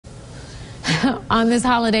On this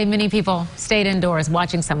holiday, many people stayed indoors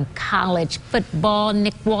watching some college football.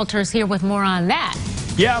 Nick Walters here with more on that.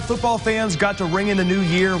 Yeah, football fans got to ring in the new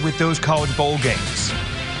year with those college bowl games.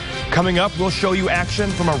 Coming up, we'll show you action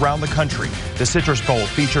from around the country. The Citrus Bowl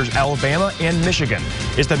features Alabama and Michigan.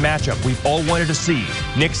 It's the matchup we've all wanted to see.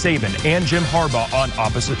 Nick Saban and Jim Harbaugh on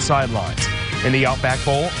opposite sidelines. In the Outback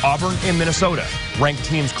Bowl, Auburn and Minnesota. Ranked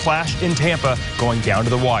teams clash in Tampa, going down to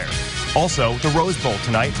the wire. Also, the Rose Bowl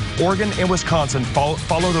tonight. Oregon and Wisconsin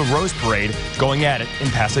follow the Rose Parade, going at it in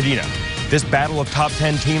Pasadena. This battle of top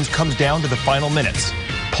 10 teams comes down to the final minutes.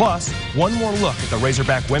 Plus, one more look at the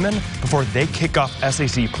Razorback women before they kick off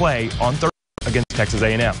SEC play on Thursday against Texas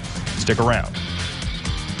A&M. Stick around.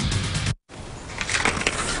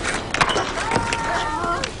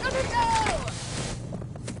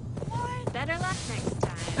 Better luck next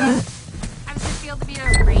time. How does it feel to be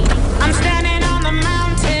a rainy? I'm standing on the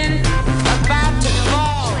mountain, about to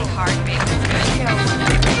fall. Really hard, babe.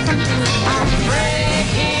 I'm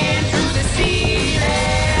breaking through the ceiling.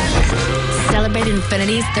 Celebrate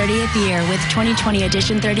Infinity's 30th year with 2020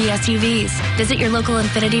 Edition 30 SUVs. Visit your local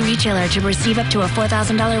Infinity retailer to receive up to a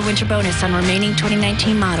 $4,000 winter bonus on remaining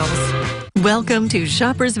 2019 models. Welcome to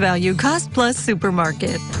Shoppers Value Cost Plus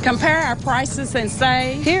Supermarket. Compare our prices and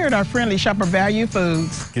save here at our friendly Shopper Value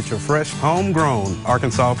Foods. Get your fresh, homegrown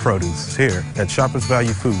Arkansas produce here at Shoppers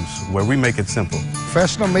Value Foods, where we make it simple.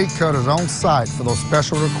 Professional meat cutters on site for those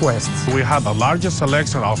special requests. We have the largest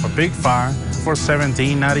selection of a big fire for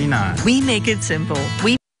 $17.99. We make it simple.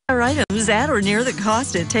 We our items at or near the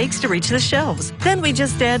cost it takes to reach the shelves. Then we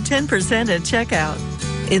just add 10% at checkout.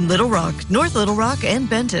 In Little Rock, North Little Rock, and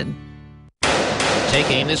Benton. Take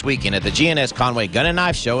aim this weekend at the GNS Conway Gun and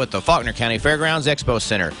Knife Show at the Faulkner County Fairgrounds Expo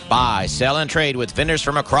Center. Buy, sell, and trade with vendors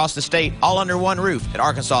from across the state, all under one roof at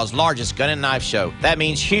Arkansas's largest gun and knife show. That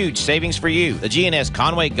means huge savings for you. The GNS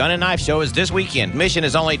Conway Gun and Knife Show is this weekend. Admission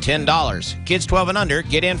is only $10. Kids 12 and under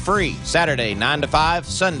get in free. Saturday 9 to 5,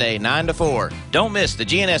 Sunday 9 to 4. Don't miss the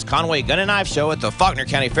GNS Conway Gun and Knife Show at the Faulkner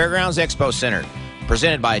County Fairgrounds Expo Center.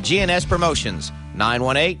 Presented by GNS Promotions.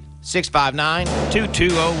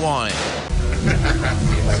 918-659-2201.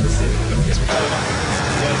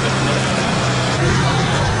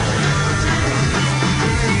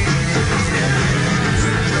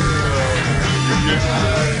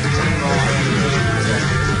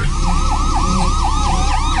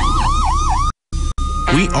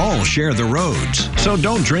 We all share the roads, so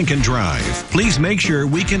don't drink and drive. Please make sure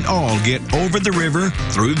we can all get over the river,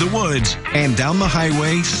 through the woods, and down the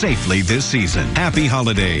highway safely this season. Happy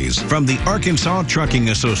holidays from the Arkansas Trucking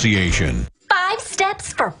Association. 5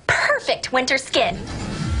 steps for perfect winter skin.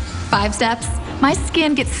 5 steps. My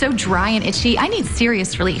skin gets so dry and itchy, I need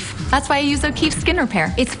serious relief. That's why I use O'Keeffe Skin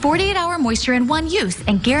Repair. It's 48-hour moisture in one use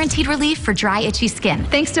and guaranteed relief for dry, itchy skin.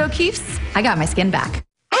 Thanks to O'Keeffe's, I got my skin back.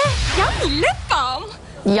 Yummy lip balm.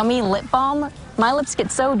 Yummy lip balm? My lips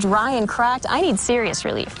get so dry and cracked, I need serious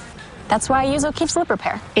relief. That's why I use O'Keeffe's Lip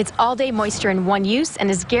Repair. It's all-day moisture in one use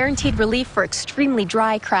and is guaranteed relief for extremely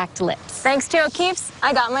dry, cracked lips. Thanks to O'Keeffe's,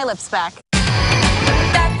 I got my lips back.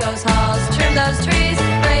 Deck those halls, trim those trees,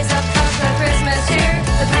 raise up top for Christmas cheer.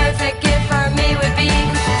 The perfect gift for me would be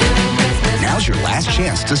doing Christmas. Now's your last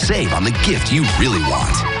chance to save on the gift you really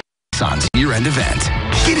want. Nissan's year-end event.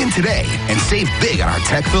 Get in today and save big on our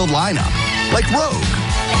tech-filled lineup, like Rogue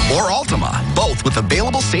or Altima, both with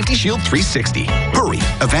available Safety Shield 360. Hurry,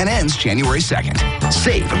 event ends January 2nd.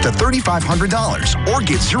 Save up to $3,500 or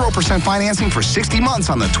get 0% financing for 60 months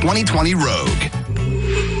on the 2020 Rogue.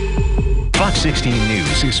 Fox 16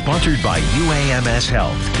 News is sponsored by UAMS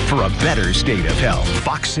Health. For a better state of health,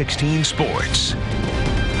 Fox 16 Sports.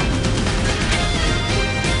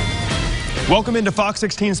 Welcome into Fox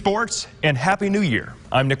 16 Sports and Happy New Year.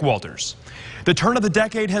 I'm Nick Walters. The turn of the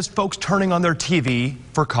decade has folks turning on their TV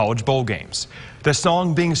for college bowl games. The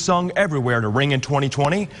song being sung everywhere to ring in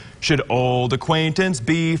 2020, Should Old Acquaintance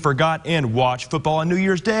Be Forgot and Watch Football on New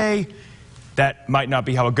Year's Day? That might not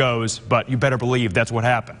be how it goes, but you better believe that's what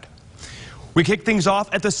happened. We kick things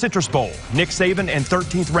off at the Citrus Bowl. Nick Saban and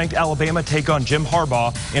 13th ranked Alabama take on Jim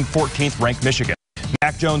Harbaugh and 14th ranked Michigan.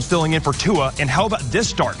 Mac Jones filling in for Tua, and how about this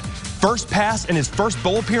start? First pass in his first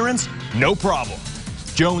bowl appearance, no problem.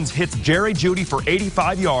 Jones hits Jerry Jeudy for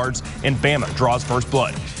 85 yards, and Bama draws first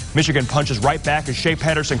blood. Michigan punches right back as Shea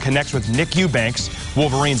Patterson connects with Nick Eubanks.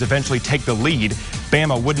 Wolverines eventually take the lead.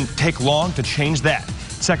 Bama wouldn't take long to change that.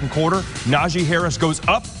 Second quarter, Najee Harris goes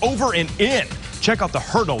up, over, and in. Check out the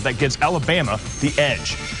hurdle that gives Alabama the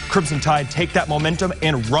edge. Crimson Tide take that momentum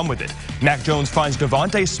and run with it. Mac Jones finds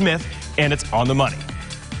Devontae Smith, and it's on the money.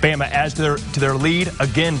 Bama adds to their lead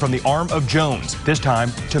again from the arm of Jones, this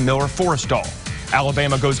time to Miller Forrestall.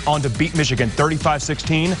 Alabama goes on to beat Michigan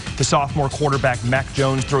 35-16. The sophomore quarterback Mac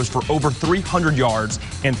Jones throws for over 300 yards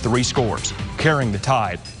and 3 scores, carrying the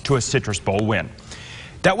Tide to a Citrus Bowl win.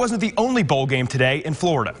 That wasn't the only bowl game today in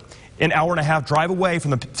Florida. An hour-and-a-half drive away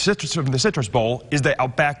from the Citrus Bowl is the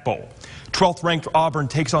Outback Bowl. 12th-ranked Auburn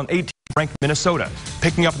takes on 18th-ranked Minnesota.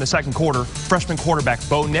 Picking up in the second quarter, freshman quarterback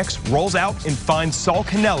Bo Nix rolls out and finds Saul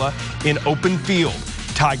Cannella in open field.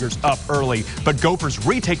 Tigers up early, but Gophers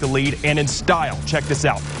retake the lead and in style. Check this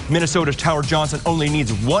out. Minnesota's Tyler Johnson only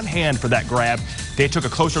needs one hand for that grab. They took a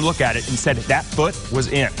closer look at it and said that foot was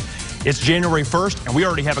in. It's January 1st, and we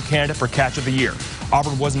already have a candidate for Catch of the Year.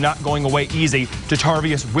 Auburn was not going away easy.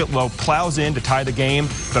 Detarvius Whitlow plows in to tie the game,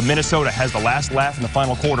 but Minnesota has the last laugh in the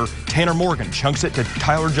final quarter. Tanner Morgan chunks it to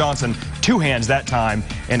Tyler Johnson, 2 hands that time,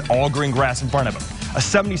 and all green grass in front of him. A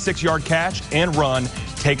 76-yard catch and run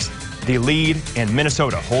takes the lead, and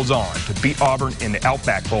Minnesota holds on to beat Auburn in the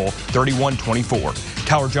Outback Bowl 31-24.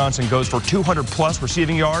 Tyler Johnson goes for 200-plus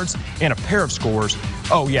receiving yards and a pair of scores.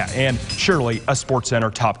 Oh, yeah, and surely a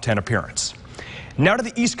SportsCenter top 10 appearance. Now to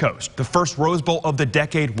the East Coast. The first Rose Bowl of the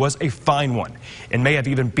decade was a fine one and may have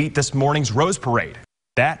even beat this morning's Rose Parade.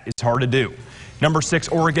 That is hard to do. Number 6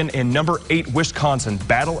 Oregon and number 8 Wisconsin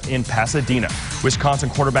battle in Pasadena. Wisconsin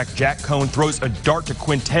quarterback Jack Cohn throws a dart to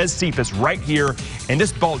Quintez Cephas right here, and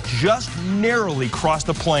this ball just narrowly crossed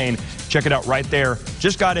the plane. Check it out right there.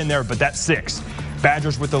 Just got in there, but that's 6.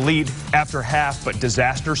 Badgers with the lead after half, but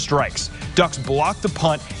disaster strikes. Ducks block the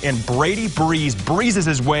punt, and Brady Breeze breezes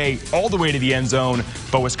his way all the way to the end zone,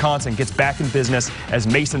 but Wisconsin gets back in business as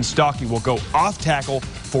Mason Stockey will go off tackle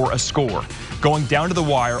for a score. Going down to the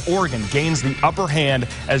wire, Oregon gains the upper hand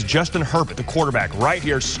as Justin Herbert, the quarterback, right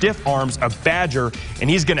here, stiff arms a Badger,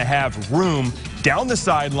 and he's going to have room down the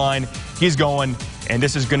sideline. He's going, and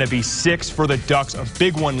this is going to be 6 for the Ducks, a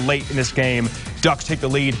big one late in this game. Ducks take the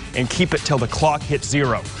lead and keep it till the clock hits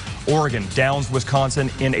 0. Oregon downs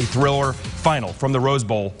Wisconsin in a thriller final from the Rose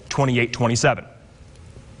Bowl, 28-27.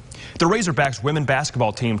 The Razorbacks women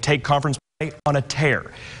basketball team take conference play on a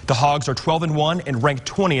tear. The Hogs are 12-1 and ranked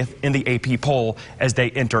 20th in the AP poll as they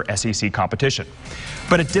enter SEC competition.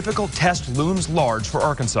 But a difficult test looms large for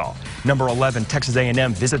Arkansas. Number 11 Texas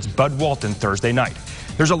A&M visits Bud Walton Thursday night.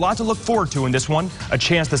 There's a lot to look forward to in this one, a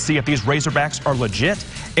chance to see if these Razorbacks are legit,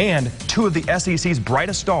 and 2 of the SEC's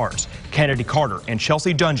brightest stars, Kennedy Carter and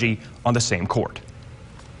Chelsea Dungy, on the same court.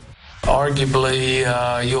 Arguably,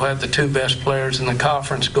 you'll have the 2 best players in the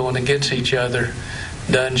conference going against each other,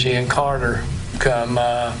 Dungy and Carter, come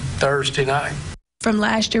Thursday night. From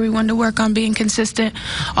last year, we wanted to work on being consistent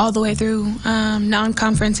all the way through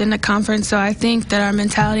non-conference into conference, so I think that our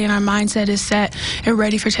mentality and our mindset is set and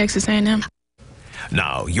ready for Texas A&M.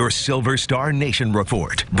 Now, your Silver Star Nation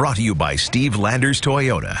report, brought to you by Steve Landers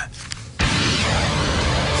Toyota.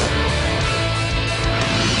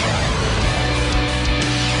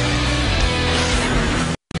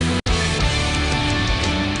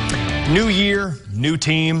 New year, new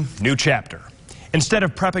team, new chapter. Instead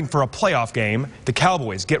of prepping for a playoff game, the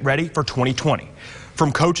Cowboys get ready for 2020.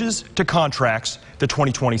 From coaches to contracts, the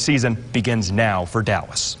 2020 season begins now for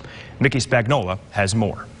Dallas. Mickey Spagnola has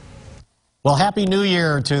more. Well, Happy New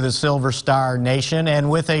Year to the Silver Star Nation. And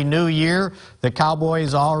with a new year, the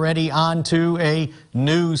Cowboys already on to a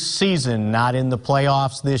new season, not in the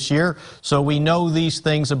playoffs this year. So we know these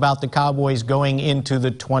things about the Cowboys going into the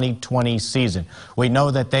 2020 season. We know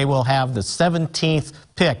that they will have the 17th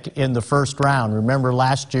pick in the first round. Remember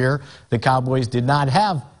last year, the Cowboys did not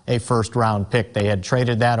have a first-round pick. They had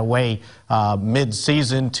traded that away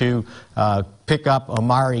mid-season to pick up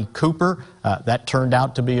Amari Cooper. That turned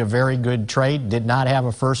out to be a very good trade. Did not have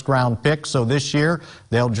a first-round pick, so this year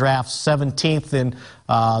they'll draft 17th in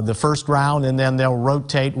the first round, and then they'll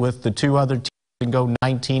rotate with the 2 other teams and go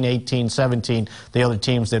 19, 18, 17, the other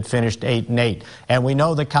teams that finished 8-8. And we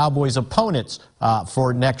know the Cowboys' opponents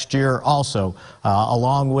for next year also,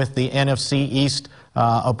 along with the NFC East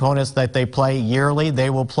opponents that they play yearly. They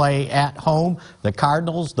will play at home the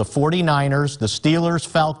Cardinals, the 49ers, the Steelers,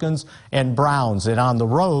 Falcons, and Browns. And on the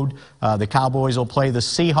road, the Cowboys will play the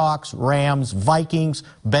Seahawks, Rams, Vikings,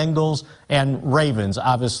 Bengals, and Ravens.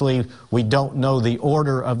 Obviously, we don't know the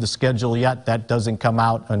order of the schedule yet. That doesn't come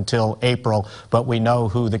out until April, but we know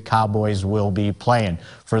who the Cowboys will be playing.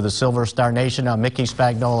 For the Silver Star Nation, I'm Mickey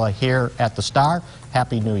Spagnola here at the Star.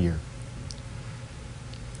 Happy New Year.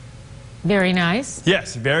 Very nice.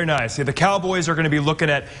 Yes, very nice. Yeah, the Cowboys are going to be looking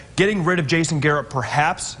at getting rid of Jason Garrett,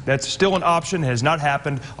 perhaps. That's still an option. It has not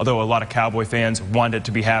happened, although a lot of Cowboy fans want it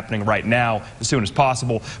to be happening right now as soon as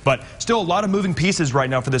possible. But still a lot of moving pieces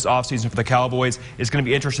right now for this offseason for the Cowboys. It's going to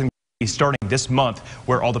be interesting starting this month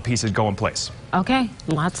where all the pieces go in place. Okay,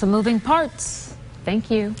 lots of moving parts.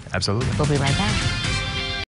 Thank you. Absolutely. We'll be right back.